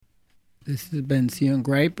This is Bentzion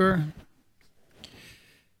Greiper,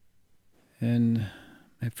 and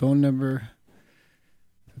my phone number,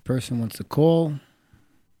 if a person wants to call,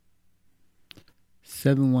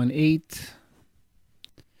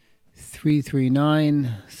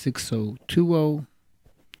 718-339-6020,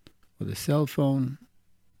 or the cell phone,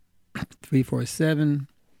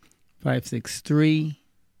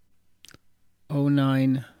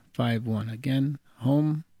 347-563-0951. Again,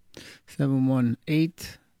 home,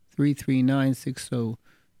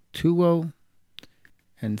 718-339-6020,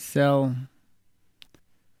 and cell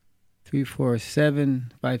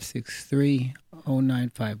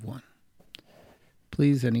 347-563-0951.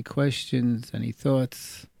 Please, any questions, any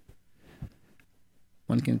thoughts,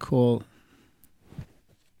 one can call.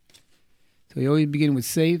 So we always begin with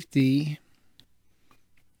safety,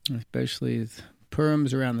 especially as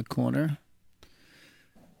Purim's around the corner.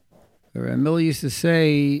 Miller used to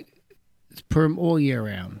say it's Purim all year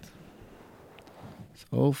round. So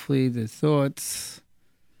hopefully the thoughts,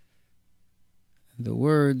 the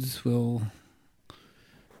words will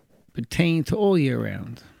pertain to all year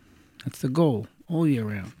round. That's the goal, all year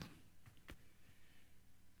round.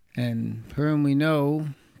 And Purim, we know,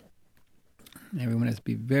 everyone has to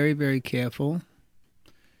be very, very careful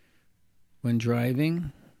when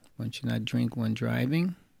driving. One should not drink when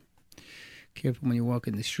driving. Careful when you walk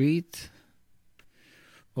in the street.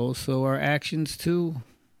 Also our actions too.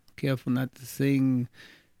 Careful not to sing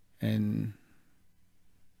and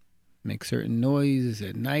make certain noise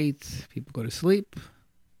at night. People go to sleep.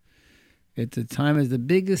 It's a time as the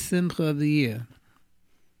biggest simcha of the year.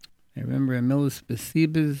 I remember in Miller's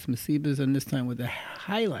Masibas on this time with the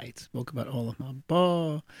highlights. Spoke about all of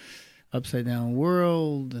Haba, upside down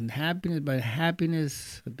world, and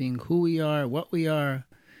happiness of being who we are, what we are.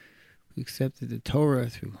 We accepted the Torah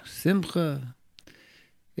through Simcha.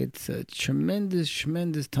 It's a tremendous,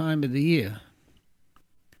 tremendous time of the year.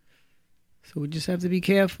 So we just have to be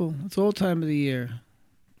careful. It's all time of the year.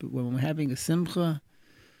 But when we're having a Simcha,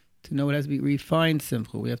 to know it has to be refined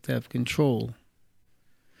Simcha. We have to have control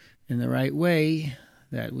in the right way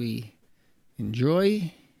that we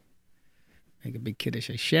enjoy, make a big Kiddush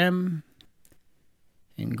Hashem,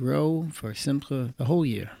 and grow for Simcha the whole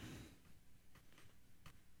year.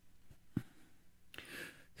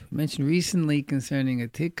 So I mentioned recently concerning a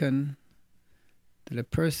tikkun that a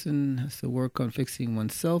person has to work on fixing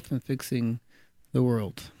oneself and fixing the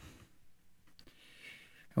world.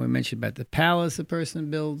 And we mentioned about the palace a person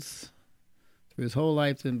builds. Through his whole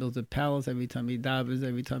life, then builds a palace every time he davens,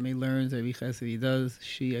 every time he learns, every chesed he does,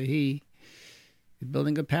 she or he. He's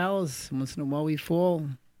building a palace. Once in a while we fall,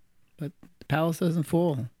 but the palace doesn't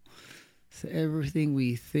fall. So everything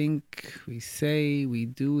we think, we say, we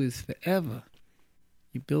do is forever.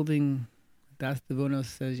 You're building, Das Devono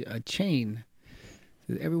says, a chain.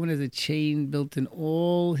 So everyone has a chain built in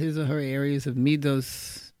all his or her areas of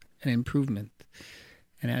midos and improvement.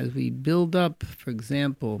 And as we build up, for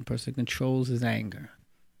example, a person controls his anger.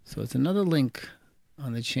 So it's another link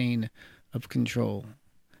on the chain of control.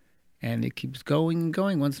 And it keeps going and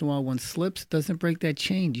going. Once in a while, one slips, it doesn't break that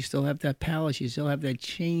chain. You still have that palace. You still have that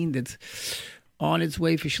chain that's on its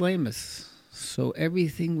way for shleimus. So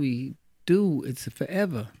everything we do, it's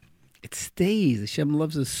forever. It stays. Hashem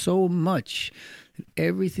loves us so much that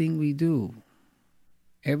everything we do,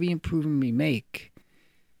 every improvement we make,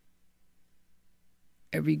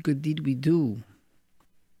 every good deed we do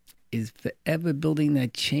is forever building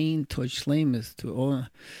that chain towards shleimus, to olam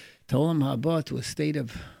haba, to a state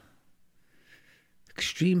of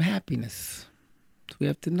extreme happiness. So we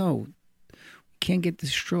have to know, we can't get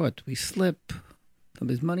distraught. We slip.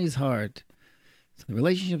 Somebody's money is hard. Some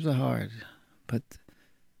relationships are hard. But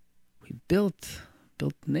we built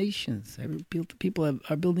nations. People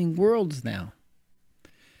are building worlds now.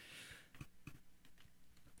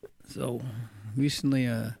 So recently,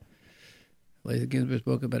 Lisa Ginsburg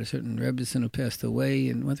spoke about a certain Rebbetzin who passed away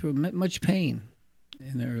and went through much pain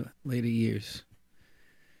in her later years.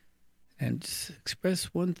 And just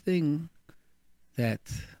express one thing, that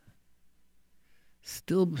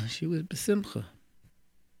still she was besimcha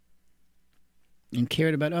and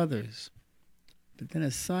cared about others. But then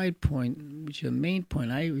a side point, which a main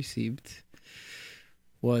point I received,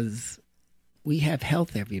 was we have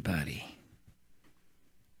health, everybody.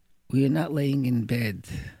 We are not laying in bed.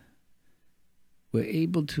 We're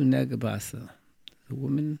able to negabasa.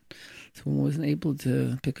 Someone wasn't able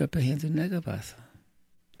to pick up her hands in negabasa.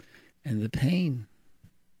 And the pain.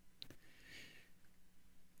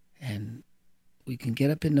 And we can get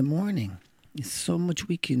up in the morning. There's so much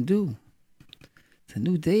we can do. It's a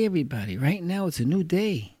new day, everybody. Right now, it's a new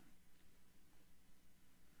day.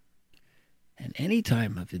 And any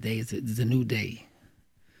time of the day is a new day.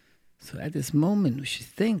 So at this moment, we should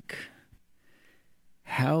think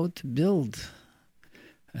how to build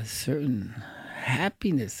a certain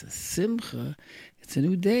happiness, a simcha. It's a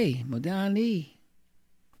new day. Modani.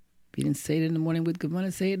 If you didn't say it in the morning with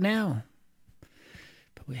Gavana, say it now.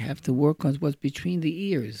 But we have to work on what's between the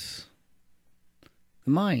ears,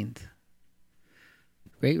 the mind.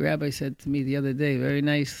 Great rabbi said to me the other day, very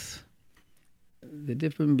nice, the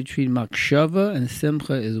difference between makshava and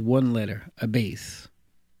simcha is one letter, a base.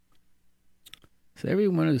 So every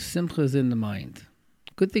one of the simcha is in the mind.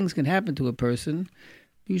 Good things can happen to a person.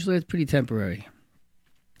 Usually it's pretty temporary.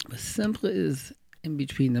 But simcha is in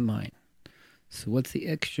between the mind. So what's the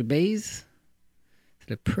extra base?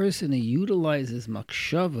 The person who utilizes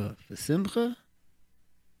makshava for simcha,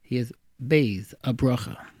 he has base, a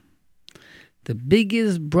bracha. The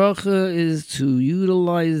biggest bracha is to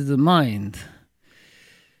utilize the mind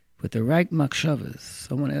with the right makshavas.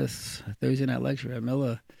 Someone asked Thursday night lecture,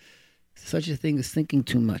 Amela, such a thing as thinking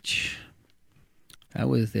too much. I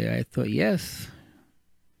was there. I thought, yes.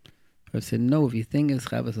 I said, no, if you think it's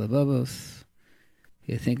chavas lavavos,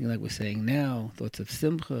 you're thinking like we're saying now, thoughts of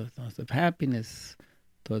simcha, thoughts of happiness,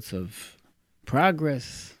 thoughts of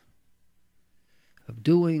progress, of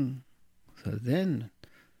doing. So then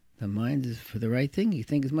the mind is for the right thing. You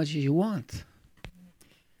think as much as you want.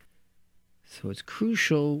 So it's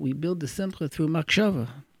crucial we build the simcha through makshava,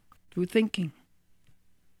 through thinking.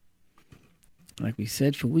 Like we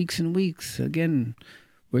said for weeks and weeks. Again,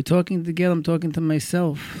 we're talking together, I'm talking to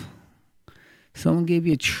myself. Someone gave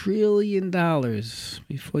you $1 trillion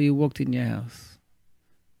before you walked in your house.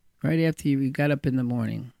 Right after you got up in the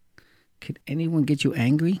morning. Could anyone get you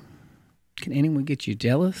angry? Can anyone get you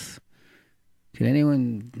jealous? Can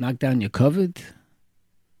anyone knock down your covet?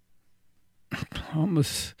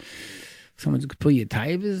 Almost someone could pull your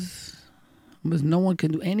tires. Almost no one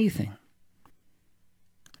can do anything.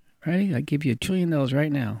 Right? I give you $1 trillion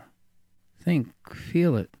right now. Think,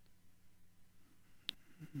 feel it.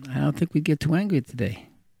 I don't think we get too angry today.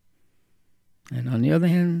 And on the other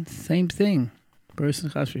hand, same thing. Person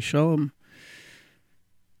chas v'sholom,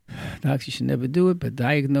 doctor should never do it, but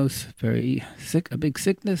diagnose very sick, a big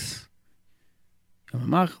sickness,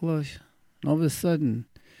 and all of a sudden,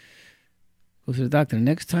 goes to the doctor. The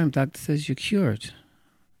next time, doctor says you're cured.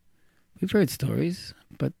 We've heard stories,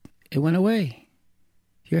 but it went away.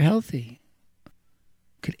 You're healthy.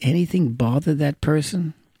 Could anything bother that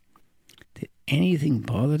person? Did anything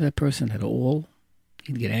bother that person at all?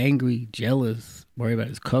 He'd get angry, jealous, worry about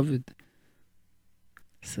his covet.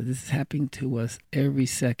 So this is happening to us every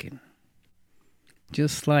second.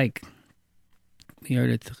 Just like we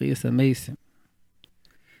heard at Tchias HaMesim.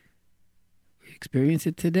 We experience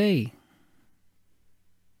it today.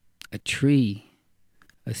 A tree,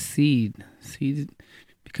 a seed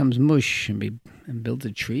becomes mush and builds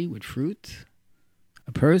a tree with fruit.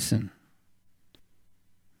 A person,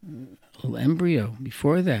 a little embryo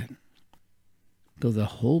before that, builds a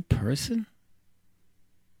whole person.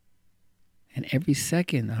 And every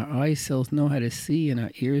second, our eye cells know how to see, and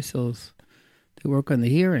our ear cells, they work on the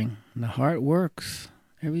hearing, and the heart works.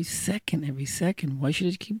 Every second. Why should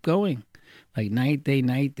it keep going? Like night,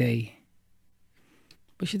 day.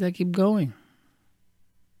 Why should that keep going?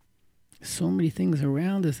 So many things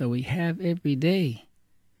around us that we have every day.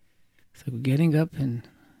 It's like we're getting up and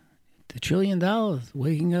 $1 trillion,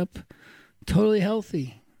 waking up totally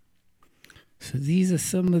healthy. So these are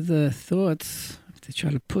some of the thoughts to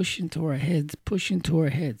try to push into our heads.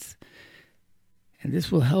 And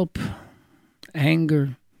this will help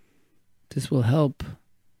anger. This will help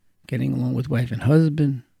getting along with wife and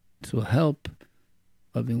husband. This will help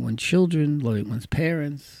loving one's children, loving one's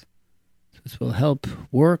parents. This will help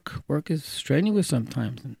work. Work is strenuous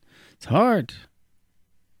sometimes, and it's hard.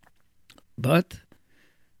 But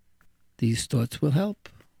these thoughts will help.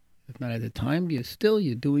 If not at the time, you're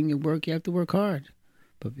doing your work. You have to work hard.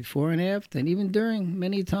 But before and after, and even during,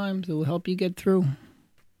 many times, it will help you get through.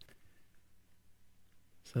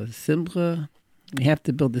 So the simcha, we have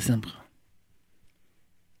to build the simcha.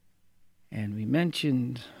 And we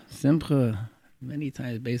mentioned simcha many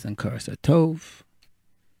times based on Karsa Tov,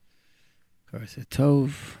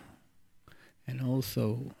 and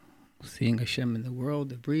also seeing Hashem in the world,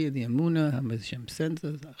 the Bria, the Amunah, how Hashem sends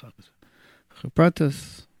us,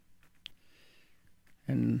 Chapratas.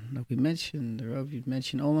 And like we mentioned, the Rav, you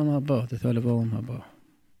mentioned Olam Haba, the thought of Olam Haba.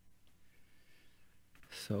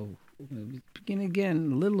 So we'll begin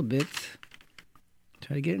again a little bit,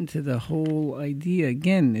 try to get into the whole idea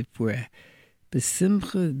again. If we're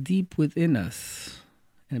besimcha deep within us,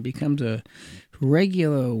 and it becomes a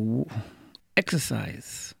regular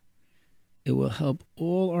exercise, it it will help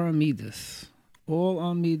all our midas, all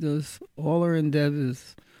our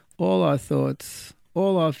endeavors, all our thoughts,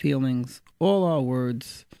 all our feelings, all our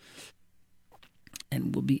words,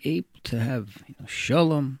 and we'll be able to have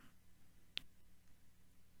shalom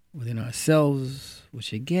within ourselves,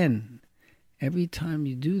 which again, every time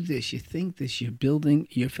you do this, you think this, you're building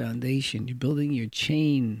your foundation, you're building your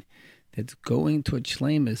chain that's going toward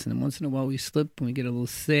shlemus. And once in a while we slip and we get a little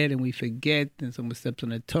sad and we forget, and someone steps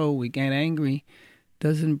on a toe, we get angry.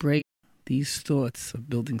 Doesn't break these thoughts of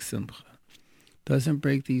building simcha. Doesn't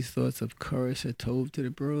break these thoughts of chorus or tov to the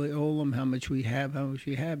Borei Olam, how much we have, the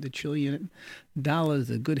 $1 trillion,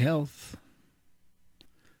 the good health.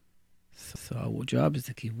 So our job is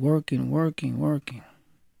to keep working.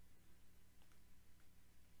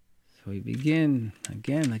 So we begin,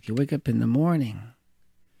 again, like you wake up in the morning.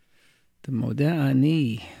 The Modeh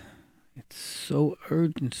Ani, it's so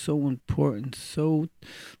urgent, so important, such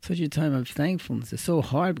a time of thankfulness. It's so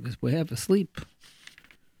hard because we have to sleep.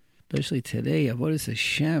 Especially today, Avodas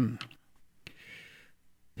Hashem.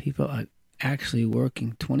 People are actually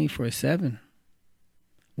working 24/7.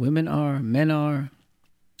 Women are, men are.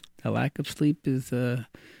 The lack of sleep is a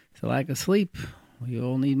lack of sleep. We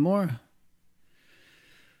all need more.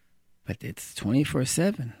 But it's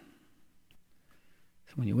 24/7.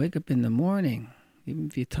 So when you wake up in the morning, even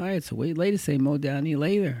if you're tired, so wait later, say Modeh Ani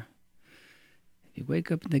later. If you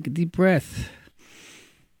wake up and take a deep breath.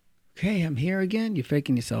 Okay, I'm here again. You're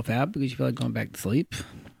faking yourself out because you feel like going back to sleep.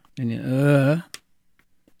 And you,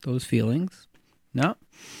 those feelings. No.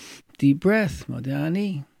 Deep breath, Modeh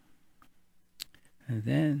Ani. And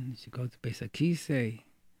then you go to Beis HaKisei.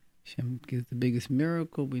 Hashem gives the biggest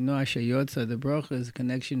miracle. We know Asher Yotza, the bracha is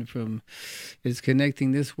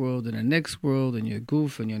connecting this world and the next world, and your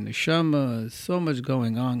goof and your neshama. There's so much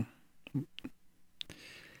going on.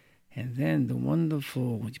 And then the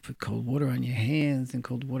wonderful, when you put cold water on your hands and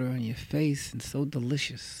cold water on your face, and so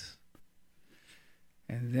delicious.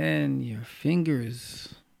 And then your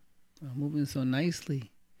fingers are moving so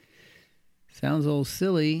nicely. Sounds all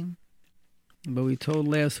silly, but we told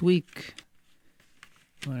last week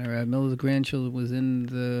when our Miller's grandchildren was in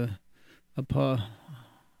the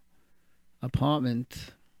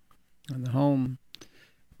apartment in the home,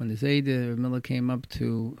 when the Zayda Miller came up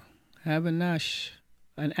to have an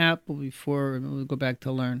apple before we go back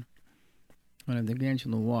to learn. One of the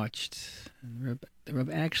grandchildren watched, and the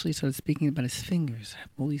Rebbe actually started speaking about his fingers.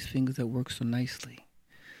 All these fingers that work so nicely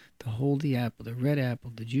to hold the apple, the red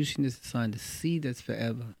apple, the juiciness inside, the seed that's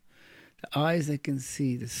forever, the eyes that can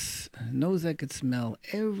see, the nose that can smell,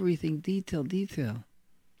 everything, detail.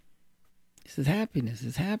 This is happiness.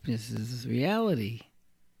 This is reality.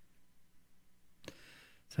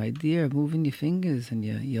 This idea of moving your fingers, and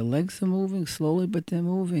your legs are moving slowly, but they're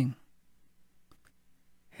moving.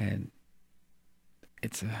 And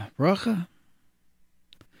it's a bracha.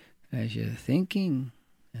 As you're thinking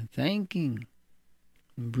and thanking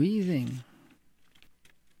and breathing,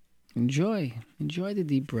 enjoy the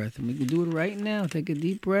deep breath. And we can do it right now. Take a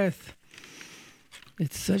deep breath.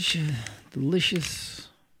 It's such a delicious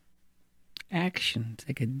action.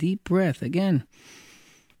 Take a deep breath. Again,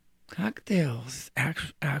 cocktails,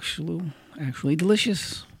 actually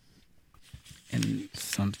delicious, and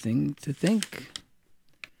something to think.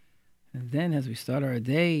 And then as we start our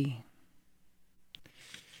day,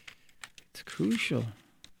 it's crucial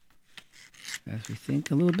as we think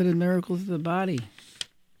a little bit of miracles of the body.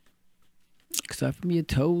 Start from your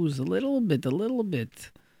toes, a little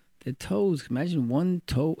bit. The toes, imagine one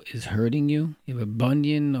toe is hurting you. You have a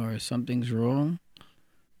bunion or something's wrong.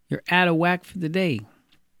 You're out of whack for the day.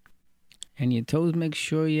 And your toes make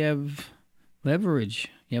sure you have leverage,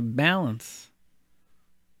 you have balance.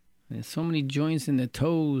 There's so many joints in the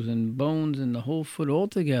toes and bones in the whole foot all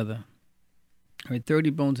together. There are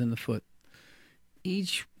 30 bones in the foot.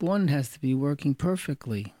 Each one has to be working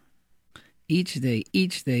perfectly. Each day.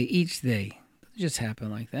 It doesn't just happen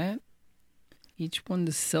like that. Each one,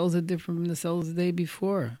 the cells are different from the cells the day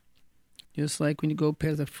before. Just like when you go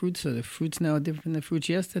past a fruit store, the fruits now are different from the fruits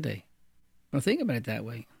yesterday. Well, think about it that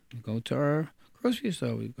way. We go to our grocery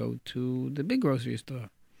store. We go to the big grocery store.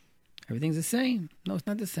 Everything's the same. No, it's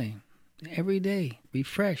not the same. Every day,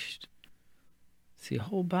 refreshed. It's your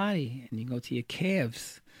whole body. And you go to your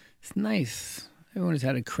calves. It's nice. Everyone has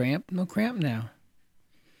had a cramp. No cramp now.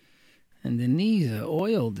 And the knees are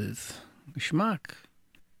oiled. There's geschmack.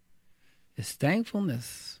 There's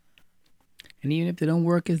thankfulness. And even if they don't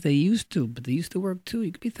work as they used to, but they used to work too,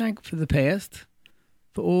 you could be thankful for the past.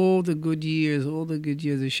 For all the good years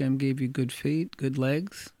Hashem gave you good feet, good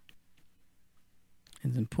legs.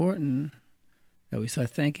 It's important that we start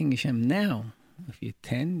thanking Hashem now. If you're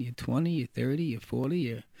 10, you're 20, you're 30, you're 40,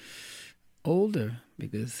 you're older.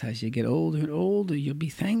 Because as you get older and older, you'll be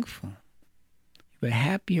thankful. You're a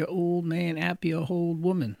happier old man, happier old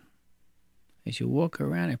woman. As you walk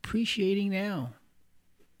around appreciating now.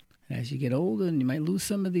 And as you get older, and you might lose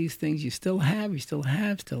some of these things, you still have.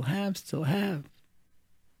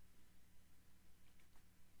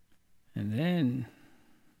 And then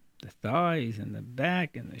the thighs and the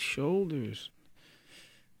back and the shoulders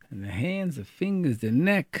and the hands, the fingers, the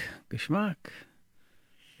neck, geschmack,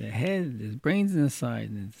 the head, there's brains inside,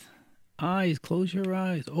 and there's eyes, close your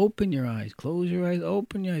eyes, open your eyes, close your eyes,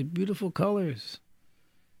 open your eyes, beautiful colors,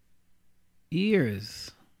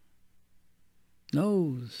 ears,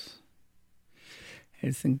 nose.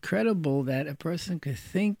 It's incredible that a person could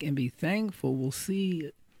think and be thankful. We'll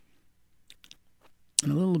see in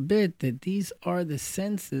a little bit that these are the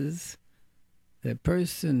senses that a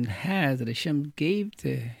person has, that Hashem gave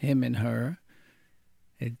to him and her,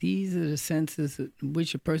 that these are the senses in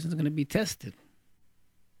which a person is going to be tested.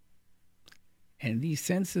 And these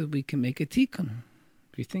senses, we can make a tikkun.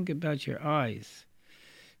 If you think about your eyes,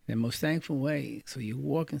 in the most thankful way, so you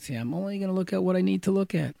walk and say, I'm only going to look at what I need to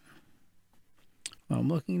look at. Well, I'm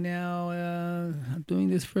looking now, I'm doing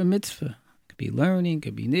this for a mitzvah. It could be learning,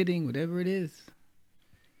 could be knitting, whatever it is.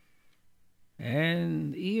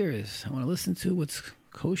 And ears, I want to listen to what's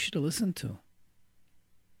kosher to listen to.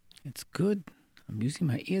 It's good. I'm using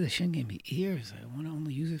my ear. The Shem gave me ears. I want to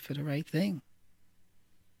only use it for the right thing.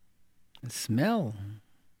 And smell.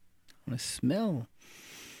 I want to smell.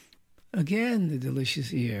 Again, the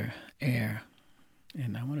delicious air.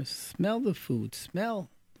 And I want to smell the food. Smell.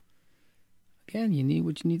 Again, you need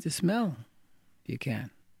what you need to smell. If you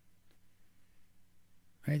can.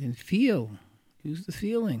 Right? And feel. Use the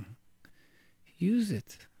feeling. Use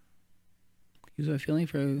it. Use our feeling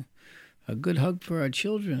for a good hug for our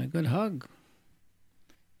children, a good hug.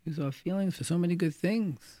 Use our feelings for so many good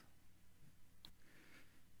things.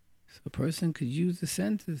 So a person could use the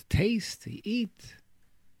senses, taste, to eat.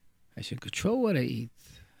 I should control what I eat.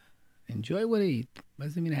 Enjoy what I eat.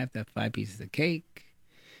 Doesn't mean I have to have 5 pieces of cake.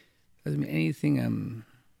 Doesn't mean anything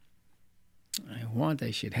I want I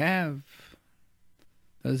should have.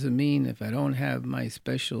 Doesn't mean if I don't have my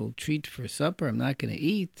special treat for supper, I'm not going to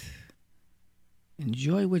eat.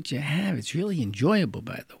 Enjoy what you have. It's really enjoyable,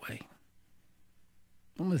 by the way.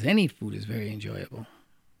 Almost any food is very enjoyable.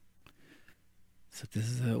 So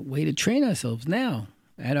this is a way to train ourselves now.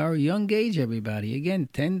 At our young age, everybody. Again,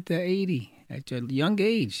 10 to 80. At your young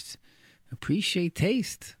age. Appreciate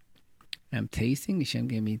taste. I'm tasting. Hashem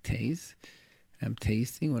gave me taste. I'm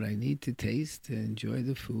tasting what I need to taste to enjoy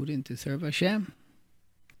the food and to serve Hashem.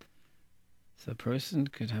 So a person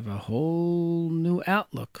could have a whole new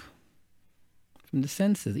outlook from the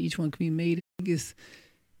senses. Each one can be made biggest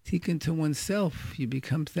tikkun to oneself. You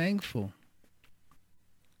become thankful.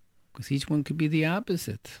 Because each one could be the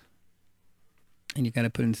opposite. And you got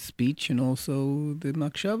to put in speech and also the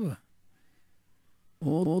makshava.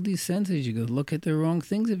 All these senses, you could look at the wrong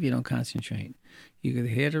things if you don't concentrate. You could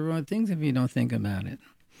hear the wrong things if you don't think about it.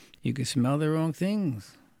 You could smell the wrong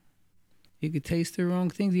things. You could taste the wrong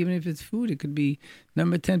things, even if it's food. It could be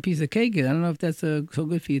number 10 piece of cake. I don't know if that's so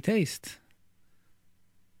good for your taste.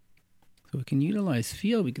 So we can utilize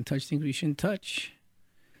feel. We can touch things we shouldn't touch.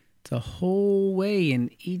 It's a whole way. And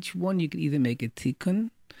each one, you can either make a tikkun.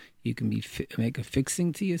 You can make a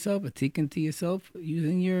fixing to yourself, a tikkun to yourself,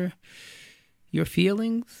 using your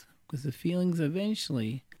feelings. Because the feelings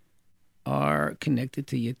eventually are connected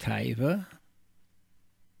to your taiva.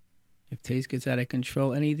 If taste gets out of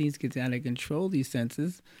control, any of these gets out of control, these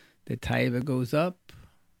senses, the taiva goes up.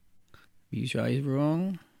 You use your eyes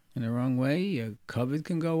wrong, in the wrong way, your covet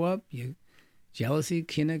can go up, your jealousy,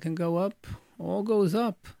 kinna can go up, all goes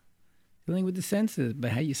up. Dealing with the senses,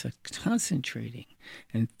 but how you start concentrating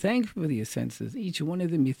and thankful for your senses. Each one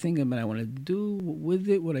of them you think about, I want to do with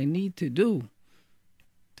it what I need to do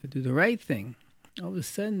the right thing. All of a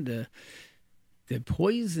sudden, the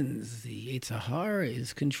poisons, the Sahara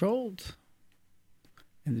is controlled.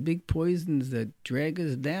 And the big poisons that drag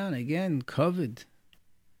us down, again, covered.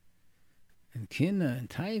 And Kinna and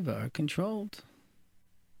Taiva are controlled.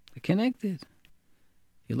 They're connected.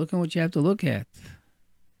 You're looking what you have to look at.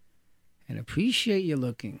 And appreciate your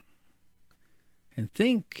looking. And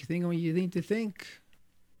think what you need to think.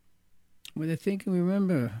 With the thinking,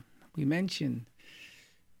 remember, we mentioned,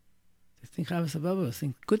 to think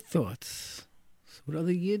good thoughts. So what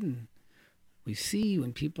other yidden? We see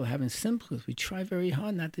when people are having symptoms, we try very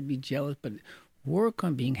hard not to be jealous, but work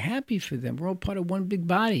on being happy for them. We're all part of one big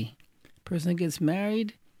body. Person gets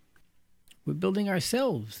married, we're building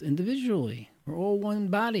ourselves individually. We're all one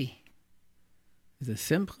body. There's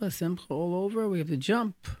a simcha all over. We have to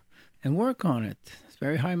jump and work on it. It's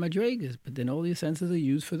very high madregas, but then all your senses are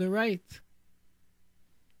used for the right.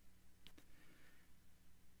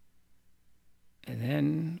 And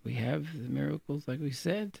then we have the miracles, like we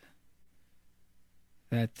said,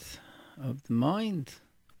 that of the mind.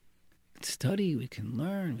 We can study, we can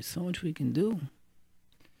learn, there's so much we can do.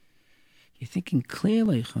 You're thinking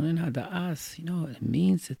clearly, you know what it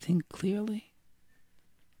means to think clearly?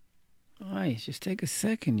 All right, just take a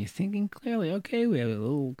second. You're thinking clearly. Okay, we have a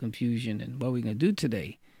little confusion in what we're going to do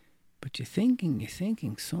today. But you're thinking.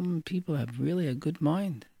 Some people have really a good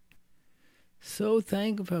mind. So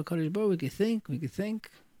thankful for HaKadosh Baruch Hu. We could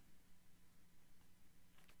think.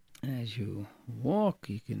 And as you walk,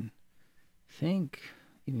 you can think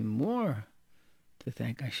even more to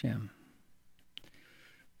thank Hashem.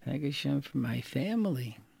 Thank Hashem for my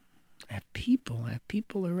family. I have people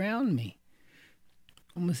around me.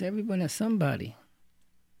 Almost everyone has somebody.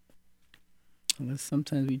 Unless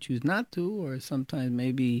sometimes we choose not to, or sometimes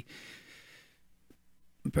maybe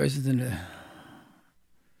a person's in a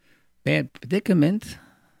bad predicament.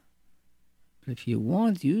 But if you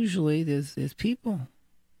want, usually there's people.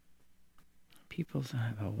 People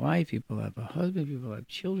have a wife, people have a husband, people have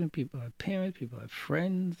children, people have parents, people have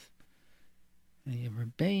friends. And you have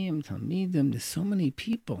Rebbeim, Talmidim, there's so many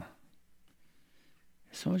people.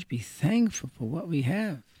 So much be thankful for what we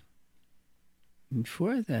have. And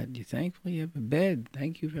before that, you're thankful you have a bed.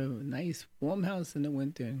 Thank you for a nice warm house in the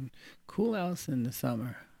winter and cool house in the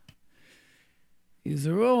summer. These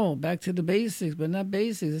are all back to the basics, but not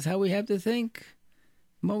basics. It's how we have to think.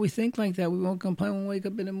 The more we think like that, we won't complain when we wake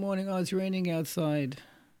up in the morning, oh, it's raining outside.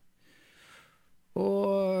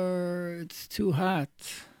 Or it's too hot.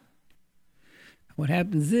 What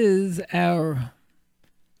happens is our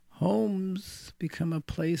homes become a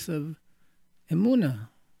place of emunah,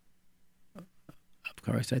 of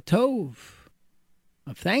course, a tov,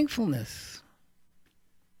 of thankfulness.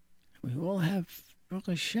 We all have, Baruch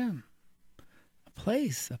Hashem, a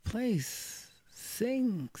place.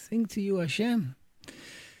 Sing to you, Hashem.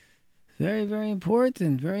 Very, very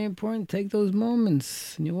important, very important. Take those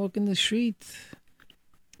moments and you walk in the street.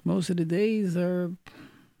 Most of the days are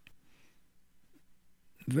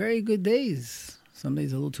very good days. Some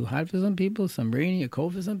days a little too hot for some people, some rainy or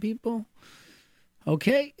cold for some people.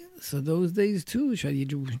 Okay, so those days too, should you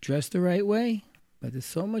dress the right way? But there's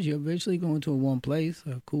so much, you're eventually going to a warm place,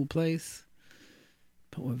 a cool place.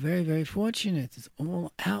 But we're very, very fortunate. It's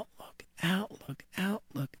all outlook.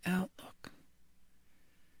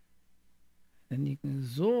 Then you can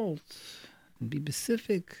exalt and be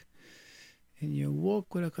specific in your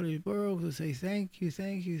walk with HaKadosh Baruch Hu to say thank you.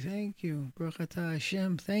 Baruch atah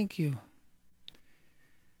Hashem, thank you.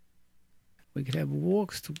 We could have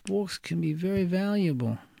walks. The walks can be very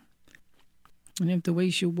valuable. You don't have to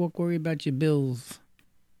waste your walk, worry about your bills.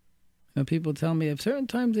 You know, people tell me at certain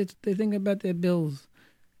times they think about their bills.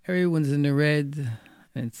 Everyone's in the red.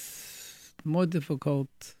 And it's more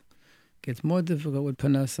difficult. Gets more difficult with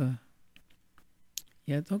Panasa.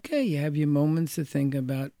 Yet, okay, you have your moments to think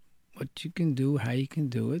about what you can do, how you can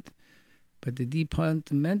do it. But the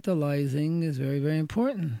departmentalizing is very, very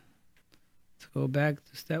important. Let's go back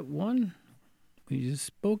to step one. We just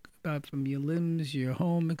spoke about from your limbs, your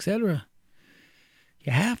home, etc.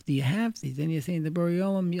 You have to. Then you're saying to Borei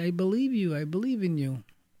Olam, I believe you, I believe in you.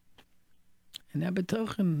 And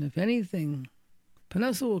Abatochen, if anything,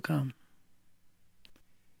 Panasa will come.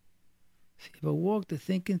 So you have a walk to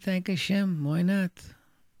think and thank Hashem. Why not?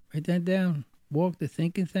 Write that down. Walk to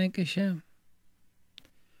think and thank Hashem.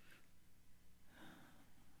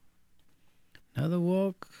 Another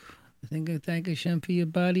walk to think and thank Hashem for your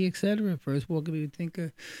body, etc. First walk would be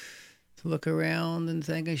to look around and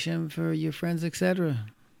thank Hashem for your friends, etc.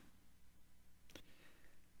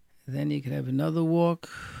 Then you could have another walk.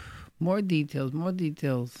 More details,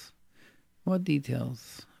 about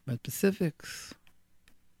specifics.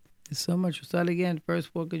 There's so much. We'll start again.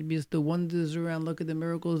 First walk could be just the wonders around. Look at the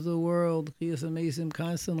miracles of the world. Chiyas amazing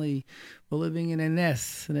constantly. We're living in a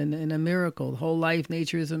nest, in a miracle. The whole life,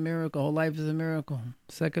 nature is a miracle. Whole life is a miracle.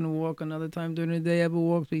 Second walk, another time during the day, have a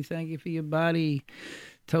walk. We thank you for your body.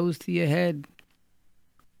 Toes to your head.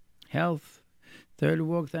 Health. Third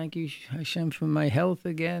walk, thank you, Hashem, for my health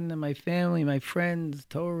again, and my family, my friends,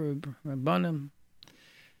 Torah, Rabbanim.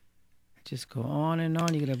 Just go on and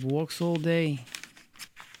on. You could have walks all day.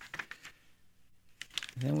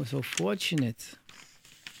 And then we're so fortunate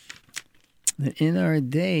that in our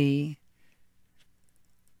day,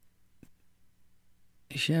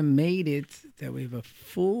 Hashem made it that we have a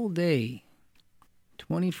full day,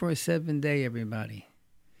 24/7 day, everybody.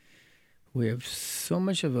 We have so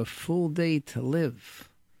much of a full day to live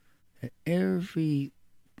that every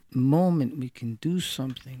moment we can do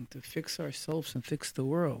something to fix ourselves and fix the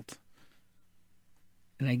world.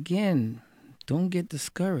 And again, don't get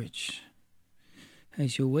discouraged.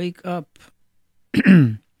 As you wake up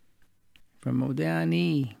from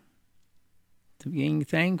Modani to being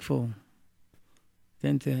thankful,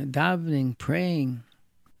 then to davening, praying,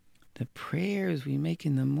 the prayers we make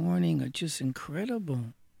in the morning are just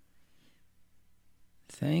incredible.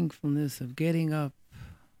 Thankfulness of getting up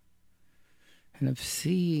and of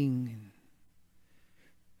seeing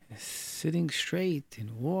and sitting straight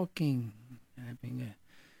and walking, and having a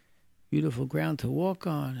beautiful ground to walk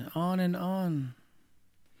on and on and on.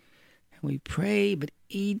 And we pray, but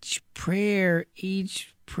each prayer is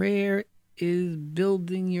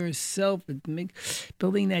building yourself,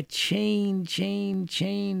 building that chain,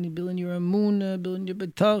 building your emunah, building your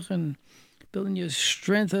betachon, building your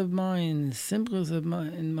strength of mind, simplest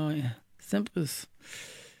in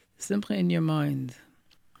your mind.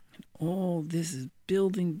 And all this is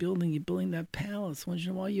building. You're building that palace. Once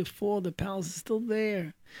in a while you fall, the palace is still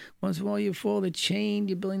there. Once in a while you fall, the chain,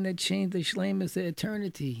 you're building that chain, the shleimus, the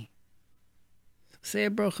eternity. Say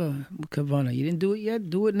a bracha, kavana. You didn't do it yet?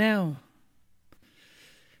 Do it now.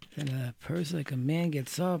 Then a person, like a man,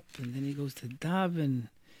 gets up and then he goes to daven.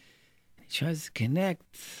 He tries to connect.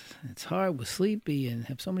 It's hard. We're sleepy and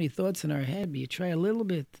have so many thoughts in our head, but you try a little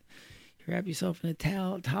bit. You wrap yourself in a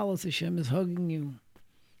talus. Hashem is hugging you.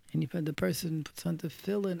 And the person puts on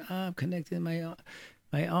tefillin. I'm connecting my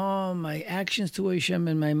arm, my actions to Hashem,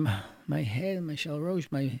 and my head, my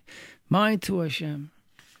shalrosh, my mind to Hashem.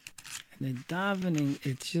 And the davening,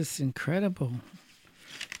 it's just incredible.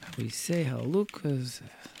 We say halukas,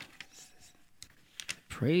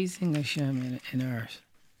 praising Hashem in our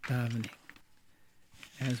davening.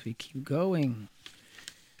 As we keep going,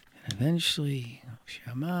 and eventually,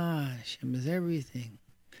 Shema, Hashem is everything.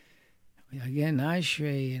 Again,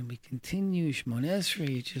 Ashrei, and we continue Shemon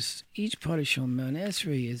Esrei. Just each part of Shemon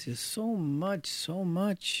Esrei is just so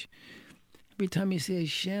much. Every time you say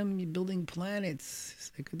Hashem, you're building planets.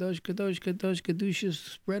 It's like Kadosh, Kedusha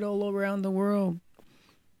spread all around the world.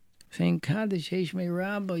 Saying Kaddish, Heshmei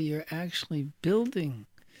Rabbah, you're actually building.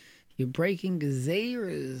 You're breaking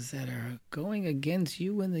gezeras that are going against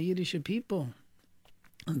you and the Yiddish people.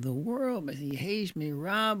 And the world, by saying Heshmei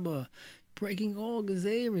Rabbah, breaking all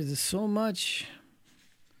gezeras. There's so much.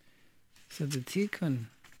 So the tikkun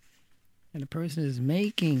that a person is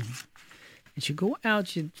making, and you go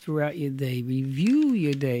out throughout your day, review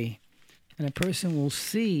your day, and a person will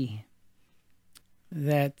see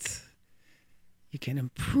that you can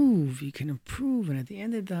improve, and at the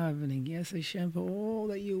end of davening, yes, Hashem, for all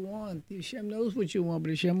that you want. Hashem knows what you want, but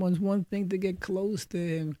Hashem wants one thing, to get close to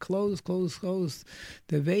Him, close.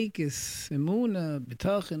 The Vekas, Emunah,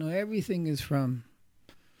 Betachon, everything is from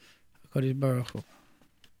HaKadosh Baruch Hu.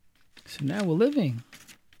 So now we're living.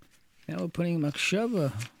 Now we're putting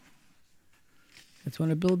Machshava. That's when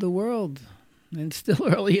to build the world. And it's still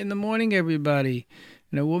early in the morning, everybody.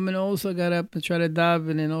 And a woman also got up and tried to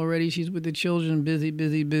daven, and already she's with the children,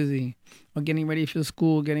 busy. Or getting ready for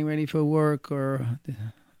school, getting ready for work, or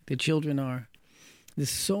the children are. There's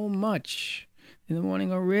so much. In the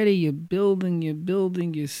morning already, you're building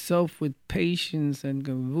yourself with patience and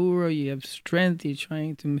gavura. You have strength. You're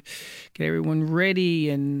trying to get everyone ready,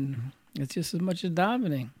 and it's just as much as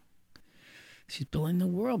davening. She's building the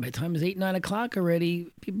world. By the time it's 8, 9 o'clock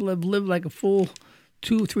already, people have lived like a full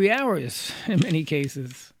 2-3 hours in many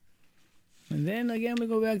cases. And then again we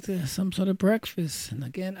go back to some sort of breakfast. And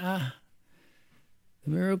again, the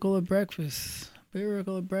miracle of breakfast. From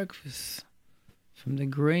the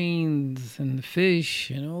grains and the fish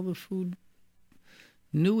and all the food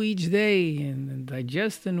new each day, and the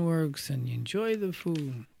digestion works and you enjoy the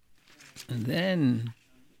food. And then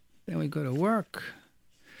we go to work.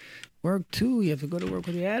 Work too, you have to go to work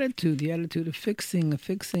with the attitude of fixing. I'm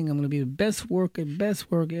going to be the best worker.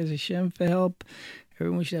 As Hashem for help.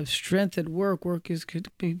 Everyone should have strength at work. Work could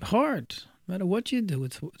be hard. No matter what you do,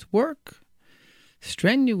 it's work.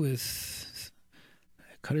 Strenuous.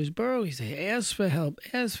 Kadosh Baruch, he say, ask for help,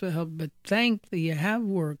 but thank that you have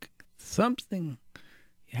work. Something.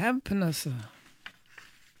 You have panasa.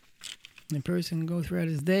 The person can go throughout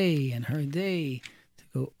his day and her day,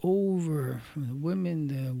 go over from the women,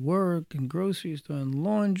 the work and grocery store and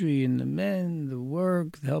laundry, and the men, the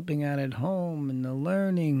work, the helping out at home and the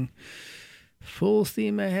learning, full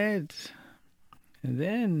steam ahead. And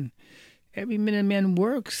then every minute man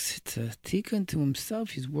works. It's a tikkun to himself.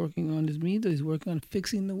 He's working on his midah. He's working on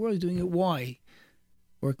fixing the world. He's doing it. Why?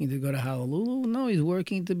 Working to go to Honolulu? No, he's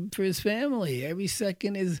working for his family. Every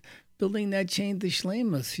second is building that chain to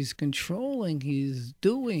shlemus. He's controlling. He's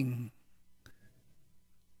doing.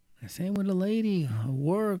 The same with a lady, her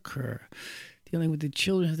work, her dealing with the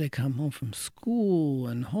children as they come home from school,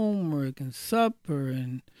 and homework, and supper,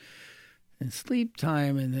 and sleep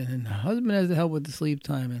time, and then the husband has to help with the sleep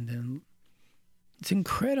time, and then it's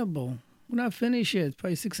incredible. We're not finished yet. It's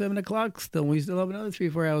probably 6, 7 o'clock still. We still have another 3,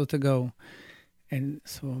 4 hours to go. And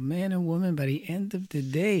so a man and woman, by the end of the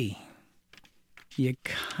day, the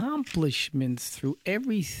accomplishments through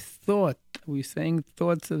every thought, we're saying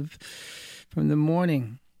thoughts from the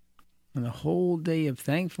morning, and the whole day of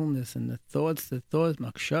thankfulness, and the thoughts,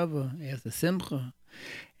 machshava, as the simcha,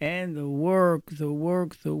 and the work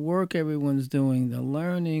everyone's doing, the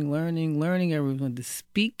learning everyone, the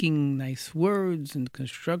speaking nice words and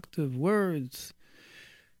constructive words,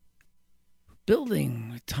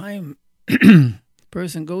 building time.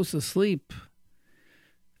 Person goes to sleep.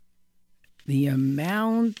 The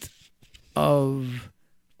amount of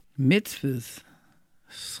mitzvahs,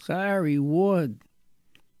 schar, reward,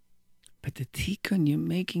 but the tikkun you're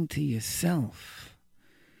making to yourself.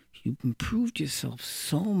 You've improved yourself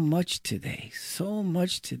so much today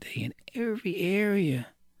in every area,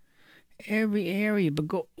 but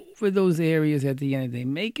go over those areas at the end of the day.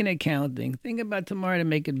 Make an accounting. Think about tomorrow to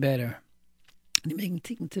make it better. You're making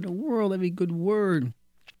tikkun to the world, every good word.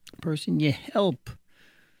 Person you help.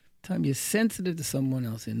 Time you're sensitive to someone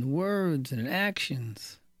else in words and in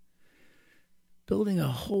actions. Building a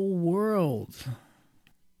whole world.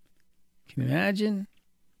 Can you imagine?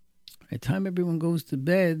 By the time everyone goes to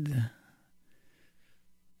bed,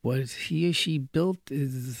 what he or she built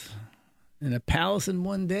is in a palace in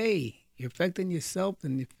one day. Your effect on yourself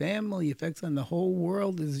and your family, your effects on the whole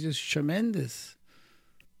world is just tremendous.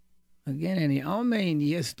 Again, any Amen, you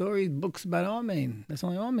hear stories, books about Amen. That's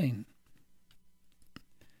only Amen.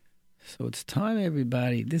 So it's time,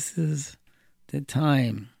 everybody. This is the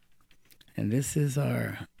time. And this is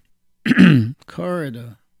our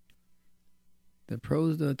corridor. The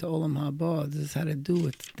pros to Olam Haba. This is how to do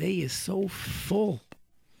it. Today is so full.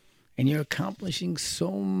 And you're accomplishing so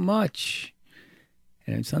much.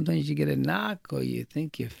 And sometimes you get a knock or you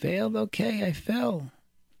think you failed. Okay, I fell.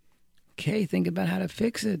 Okay, think about how to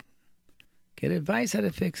fix it. Get advice how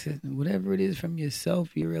to fix it. Whatever it is from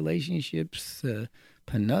yourself, your relationships,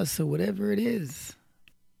 panasa, whatever it is.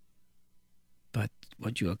 But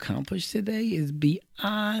what you accomplished today is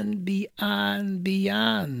beyond.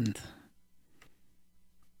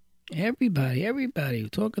 Everybody,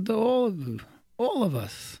 talking to all of you, all of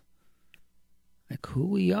us. Like who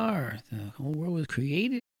we are. The whole world was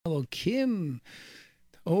created. Elohim,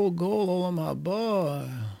 the whole goal, Olam Haba.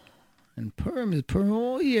 And Purim is Purim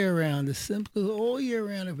all year round. The simple is all year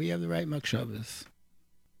round if we have the right machshavas.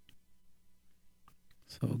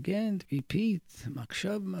 So again, to repeat,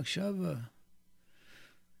 machshava.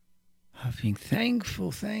 Being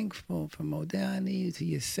thankful for modernity to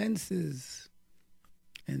your senses.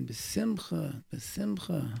 And besimcha.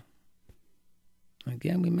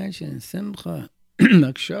 Again, we mentioned simcha,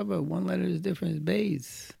 machshava, one letter is different, is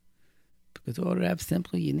beis. Because in order to have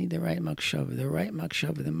simply, you need the right machshava, the right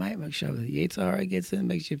machshava. The Yetzer Hara gets in,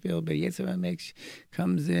 makes you feel bad. Yetzer Hara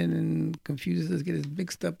comes in and confuses us, gets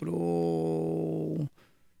mixed up with all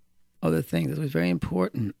other things. That's what's very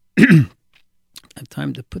important. Have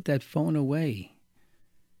time to put that phone away.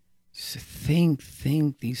 Just think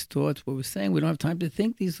these thoughts. What we're saying, we don't have time to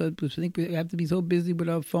think these thoughts. We think we have to be so busy with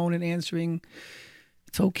our phone and answering.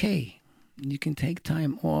 It's okay. You can take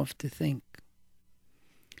time off to think.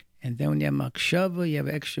 And then when you have machshava, you have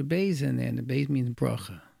extra beis in there. And the beis means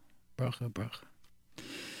bracha. Bracha.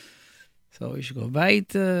 So we should go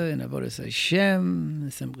weiter in Avodas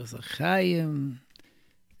Hashem, Simchas Achayim.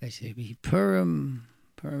 That should be Purim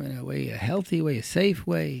in a way, a healthy way, a safe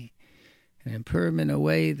way. And then Purim in a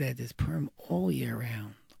way that is Purim all year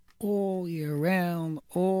round. Avodas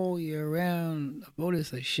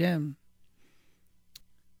Hashem.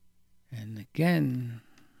 And again,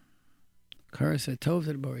 Karasa Tov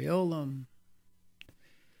to the Borei Olam.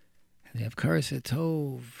 And they have Karasa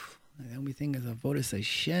Tov. And then we think of Avodas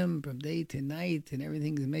Hashem from day to night. And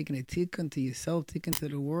everything is making a tikkun to yourself, tikkun to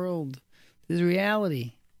the world. This is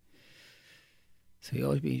reality. So you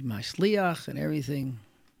always be Mashliach and everything.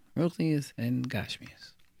 Ruchnius and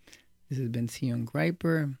Gashmius. This has been Bentzion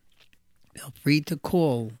Greiper. Feel free to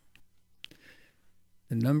call.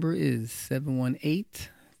 The number is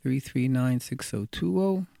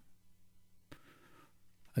 718-339-6020.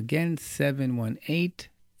 Again,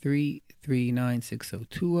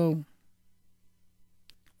 718-339-6020.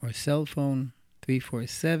 Or cell phone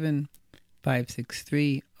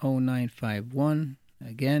 347-563-0951.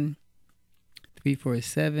 Again,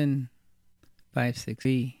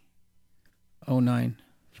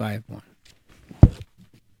 347-563-0951.